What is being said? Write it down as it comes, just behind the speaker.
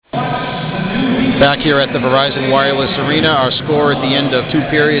Back here at the Verizon Wireless Arena, our score at the end of 2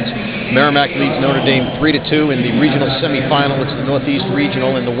 periods, Merrimack leads Notre Dame 3-2 in the regional semifinal. It's the Northeast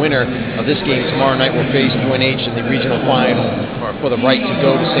Regional, and the winner of this game tomorrow night will face UNH in the regional final for the right to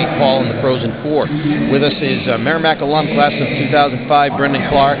go to St. Paul in the Frozen Four. With us is Merrimack alum, class of 2005, Brendan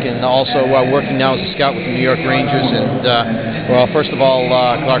Clark, and also working now as a scout with the New York Rangers. And well, first of all,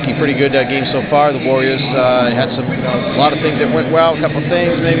 Clarky, pretty good game so far. The Warriors had some, a lot of things that went well, a couple of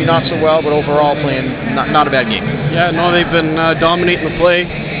things maybe not so well, but overall playing not a bad game. Yeah, no, they've been dominating the play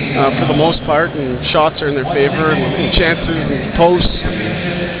for the most part, and shots are in their favor, and chances and posts.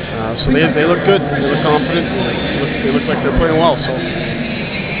 So they look good. They look confident. They look like they're playing well. So.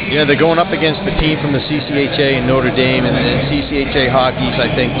 Yeah, they're going up against the team from the CCHA in Notre Dame, and CCHA hockey's, I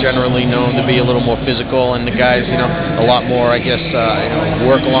think, generally known to be a little more physical, and the guys, a lot more, I guess,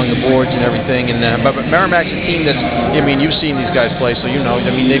 work along the boards and everything. And but Merrimack's a team that's, I mean, you've seen these guys play, so you know. I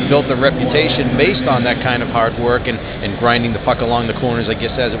mean, they've built their reputation based on that kind of hard work and grinding the puck along the corners, I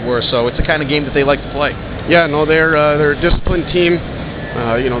guess, as it were. So it's the kind of game that they like to play. Yeah, no, they're a disciplined team.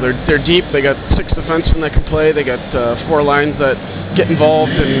 They're deep. They got 6 defensemen that can play. They got 4 lines that get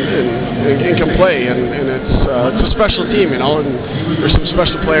involved and can play. And it's a special team, and there's some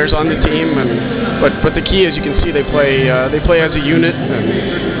special players on the team. But the key is, you can see they play as a unit,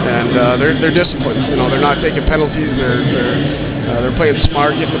 and they're disciplined. They're not taking penalties. They're playing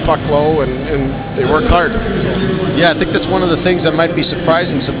smart, getting the puck low, and they work hard. So. Yeah, I think that's one of the things that might be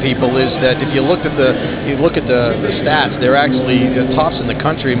surprising some people, is that if you look at the stats, they're actually the tops in the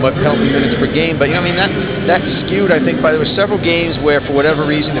country in penalty minutes per game. But I mean, that's skewed, I think, by there were several games where, for whatever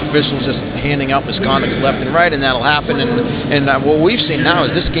reason, officials just handing out misconducts left and right, and that'll happen. And what we've seen now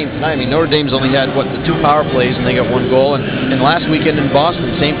is this game tonight. I mean, Notre Dame's only had the 2 power plays, and they got 1 goal. And last weekend in Boston,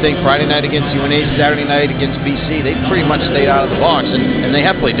 same thing. Friday night against UNH, Saturday night against BC. They pretty much stayed out of the box, and they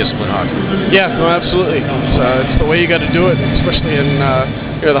have played disciplined hockey. Yeah, no, absolutely. It's the way you got to do it, especially in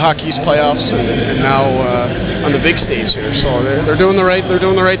the Hockey East playoffs, and now on the big stage here. So they're doing the right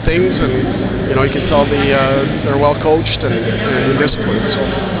things, and you can tell they're well coached and disciplined. So.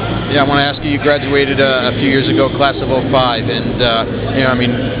 Yeah, I want to ask you. You graduated a few years ago, class of 05, and I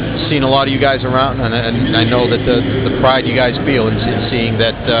mean, seeing a lot of you guys around, and I know that the pride you guys feel in seeing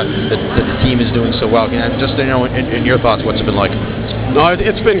that the team is doing so well. And just in your thoughts, what's it been like? No,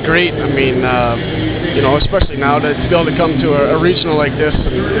 it's been great. I mean, especially now to be able to come to a regional like this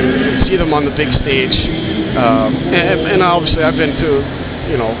and see them on the big stage, and obviously I've been to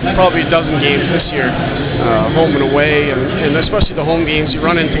probably a dozen games this year, home and away, and especially the home games. You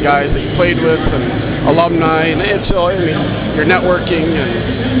run into guys that you played with and alumni, and you're networking,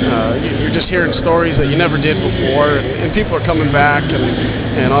 and you're just hearing stories that you never did before, and people are coming back,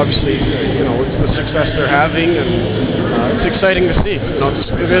 and obviously it's the success they're having, and it's exciting to see.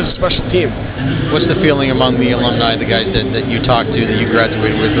 It is a special team. What's the feeling among the alumni, the guys that you talk to, that you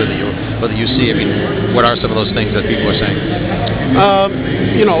graduated with, or that you see? I mean, what are some of those things that people are saying?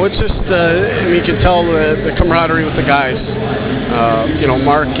 It's just you can tell the camaraderie with the guys.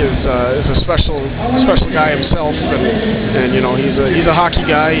 Mark is a special guy himself, and he's a hockey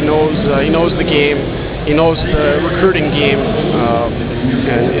guy. He knows the game. He knows the recruiting game,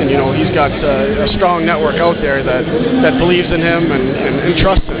 and he's got a strong network out there that believes in him and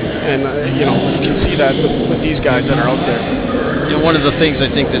trusts him. And you can see that with these guys that are out there. One of the things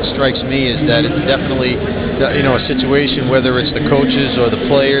I think that strikes me is that it's definitely a situation, whether it's the coaches or the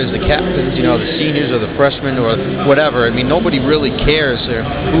players, the captains, the seniors or the freshmen or whatever. I mean, nobody really cares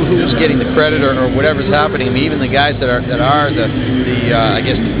who's getting the credit or whatever's happening. I mean, even the guys that are the I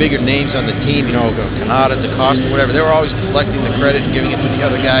guess the bigger names on the team, Canada, DeCosta, whatever, they were always deflecting the credit and giving it to the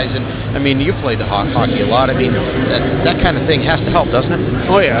other guys. And I mean, you've played the hockey a lot. I mean, that kind of thing has to help, doesn't it?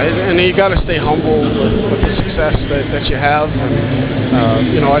 Oh yeah, and you got to stay humble with the success that you have. And,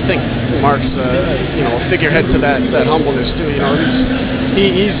 I think Mark's a figurehead to that humbleness too.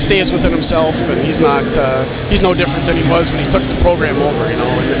 He stays within himself, and he's no different than he was when he took the program over.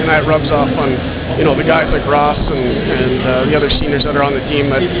 And that rubs off on the guys like Ross and the other seniors that are on the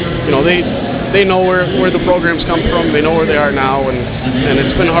team. That they know where the programs come from. They know where they are now, and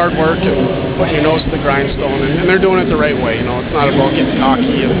it's been hard work and putting your nose to the grindstone, and they're doing it the right way. It's not about getting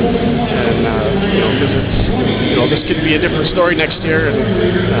cocky and because it's this could be a different story next year, and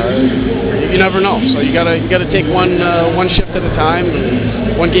you never know. So you gotta take one shift at a time,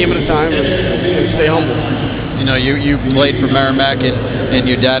 and one game at a time, and stay humble. You know, you played for Merrimack, and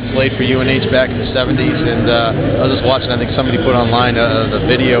your dad played for UNH back in the 70s, and I was just watching, I think somebody put online the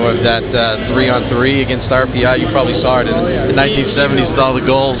video of that 3-on-3 against RPI. You probably saw it in the 1970s with all the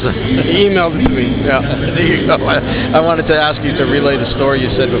goals. He emailed it to me, yeah. There you go. I wanted to ask you to relay the story you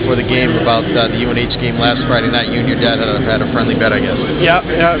said before the game about the UNH game last Friday night. You and your dad had a friendly bet, I guess. Yeah.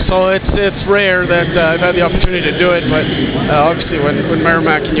 So it's rare that I've had the opportunity to do it, but obviously when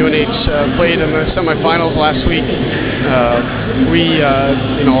Merrimack and UNH played in the semifinals last week, we,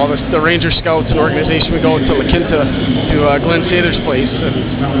 all the Ranger Scouts and organization, we go to La Quinta to Glenn Sather's place,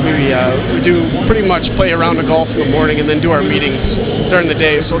 and we do pretty much play around the golf in the morning and then do our meetings during the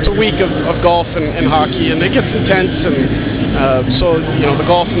day. So it's a week of golf and hockey, and it gets intense, and so the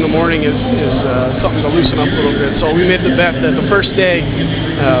golf in the morning is something to loosen up a little bit. So we made the bet that the first day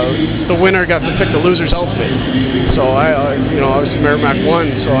the winner got to pick the loser's outfit. So obviously Merrimack won,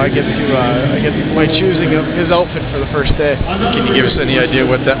 so I get my choosing of his outfit for the first day. Can you give us any idea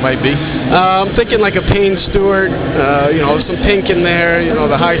what that might be? I'm thinking like a Payne Stewart, some pink in there,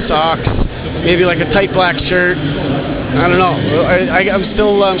 the high socks, maybe like a tight black shirt. I don't know. I'm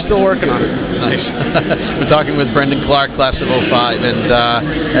still working on it. Nice. We're talking with Brendan Clark, class of 05,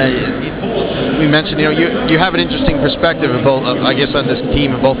 and we mentioned, you have an interesting perspective of both, I guess, on this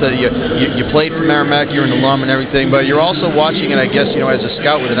team. Of both, you played for Merrimack, you're an alum and everything, but you're also watching it, I guess, as a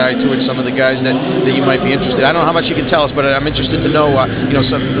scout with an eye towards some of the guys that you might be interested. I don't know how much you can tell us, but I'm interested to know,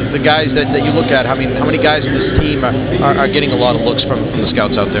 some of the guys that you look at. How many guys in this team are getting a lot of looks from the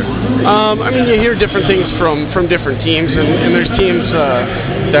scouts out there? You hear different things from different teams, and there's teams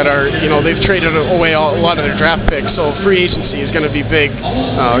that are, they've traded away a lot of their draft picks, so free agency is going to be big.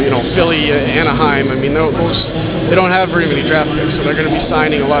 Philly, Anaheim, they don't have very many draft picks, so they're going to be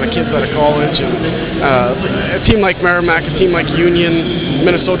signing a lot of kids out of college. And a team like Merrimack, a team like Union,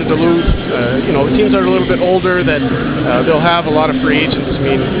 Minnesota Duluth, the teams that are a little bit older, that they'll have a lot of free agents.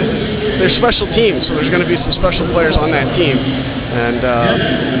 They're special teams, so there's going to be some special players on that team. And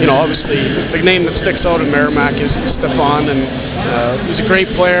obviously the name that sticks out in Merrimack is Stefan, and he's a great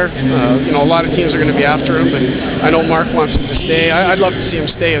player. A lot of teams are going to be after him, and I know Mark wants him to stay. I'd love to see him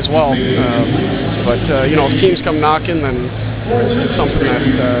stay as well. But if teams come knocking, then it's something that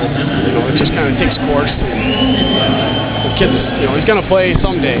it just kind of takes course. And the kid's he's going to play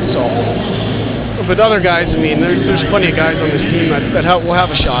someday. So. But other guys, there's plenty of guys on this team that will have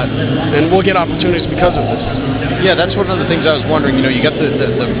a shot, and will get opportunities because of this. Yeah, that's one of the things I was wondering. You got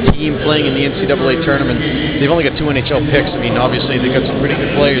the team playing in the NCAA tournament. They've only got 2 NHL picks. Obviously they've got some pretty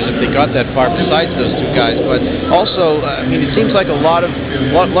good players if they got that far besides those 2 guys. But also, it seems like a lot of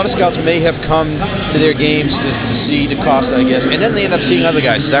scouts may have come to their games to see DeCosta, I guess, and then they end up seeing other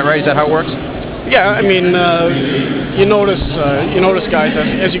guys. Is that right? Is that how it works? Yeah, you notice guys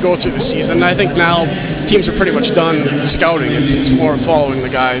as you go through the season. I think now teams are pretty much done scouting. It's more following the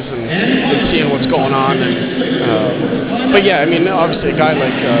guys and seeing what's going on. But yeah, obviously a guy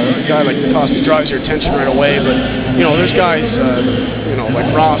like DeCosta draws your attention right away. But there's guys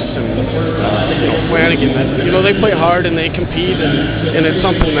like Ross and Flanagan that they play hard and they compete, and it's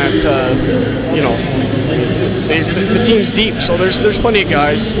something that the team's deep. So there's plenty of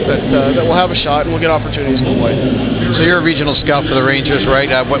guys that will have a shot and will get opportunities to play. So you're a regional scout for the Rangers,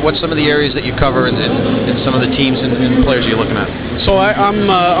 right? What's some of the areas that you cover and some of the teams and players you're looking at? So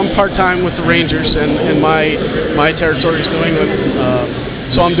I'm part-time with the Rangers, and my territory is New England.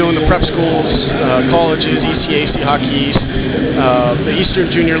 So I'm doing the prep schools, colleges, ECAC, Hockey East, the Eastern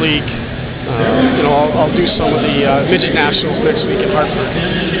Junior League. I'll do some of the midget nationals next week in Hartford.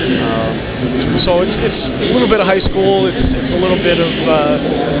 So it's a little bit of high school. It's a little bit of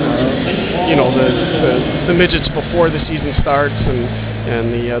the midgets before the season starts,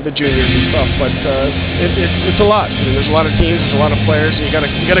 and the juniors and stuff. But it's a lot. There's a lot of teams. There's a lot of players. And you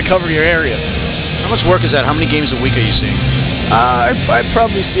gotta cover your area. How much work is that? How many games a week are you seeing? I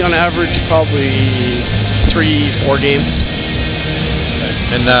probably see on average 3-4 games.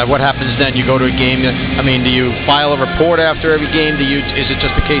 And what happens then? You go to a game. Do you file a report after every game? Is it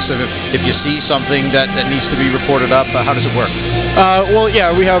just a case of if you see something that needs to be reported up? How does it work? Well,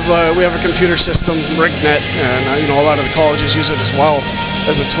 yeah, we have a computer system, RinkNet, and a lot of the colleges use it as well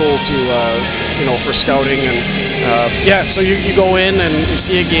as a tool to for scouting. And so you go in and you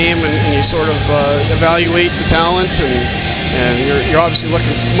see a game and you sort of evaluate the talent, and you're obviously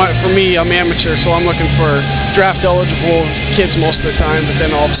looking. For me, I'm amateur, so I'm looking for draft eligible kids most of the time, but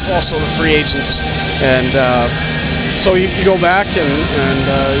then also the free agents. And so you go back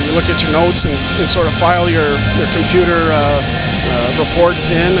and you look at your notes and sort of file your computer reports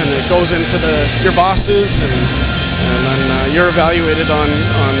in, and it goes into your bosses, and then you're evaluated on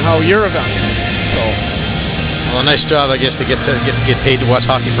how you're evaluated. So Well, nice job, I guess, to get paid to watch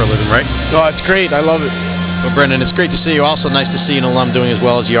hockey for a living, right? No, it's great. I love it. Well, Brendan, it's great to see you. Also nice to see an alum doing as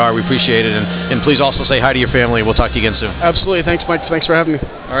well as you are. We appreciate it. And please also say hi to your family. We'll talk to you again soon. Absolutely. Thanks, Mike. Thanks for having me.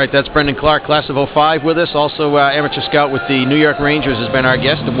 All right, that's Brendan Clark, class of 05 with us. Also amateur scout with the New York Rangers has been our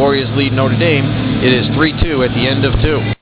guest. The Warriors lead Notre Dame. It is 3-2 at the end of 2.